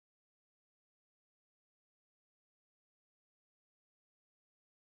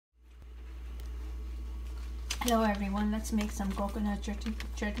Hello everyone, let's make some coconut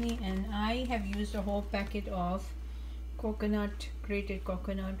chutney, and I have used a whole packet of grated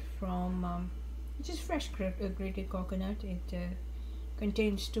coconut from just fresh grated coconut. It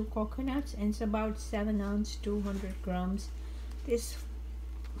contains 2 coconuts and it's about 7 ounce 200 grams. This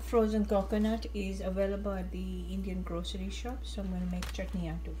frozen coconut is available at the Indian grocery shop, so I'm going to make chutney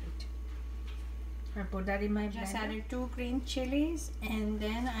out of it. I put that in my blender. Just added 2 green chilies, and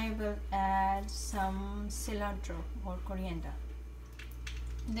then I will add some cilantro or coriander.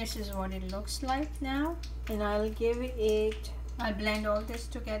 This is what it looks like now, and I'll blend all this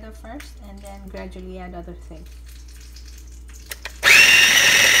together first and then gradually add other things.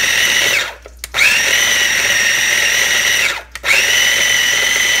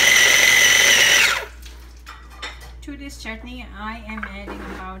 To this chutney, I am adding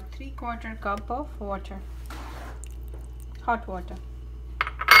about 3/4 cup of water, hot water.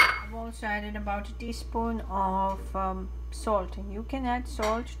 I've also added about a teaspoon of salt, and you can add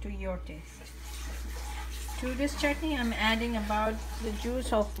salt to your taste. To this chutney, I'm adding about the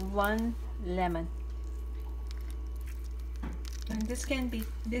juice of 1 lemon. And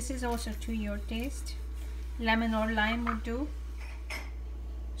this is also to your taste. Lemon or lime would do.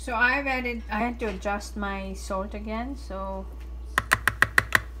 So I had to adjust my salt again, so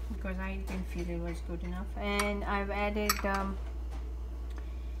because I didn't feel it was good enough, and I've added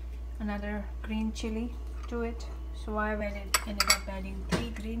another green chili to it. So I've ended up adding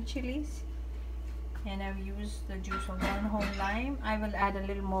 3 green chilies, and I've used the juice of 1 whole lime. I will add a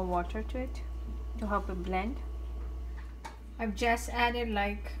little more water to it to help it blend. I've just added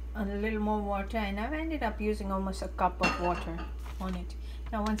like a little more water, and I've ended up using almost a cup of water on it.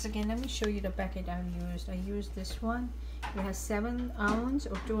 Now once again, let me show you the packet I've used. I used this one. It has 7 ounce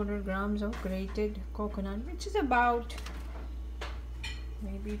or 200 grams of grated coconut, which is about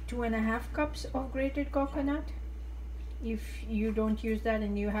maybe 2.5 cups of grated coconut. If you don't use that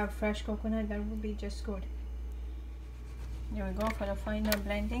and you have fresh coconut, that would be just good. There we go for the final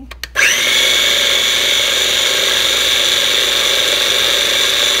blending.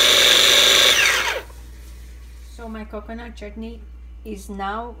 So my coconut chutney is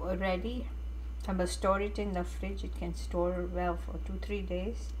now ready. I will store it in the fridge. It can store well for 2-3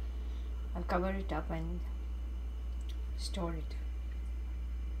 days. I'll cover it up and store it.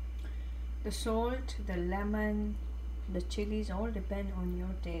 The salt, the lemon, the chilies all depend on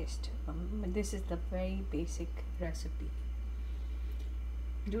your taste. This is the very basic recipe.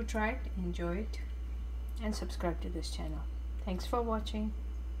 Do try it, enjoy it, and subscribe to this channel. Thanks for watching.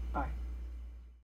 Bye.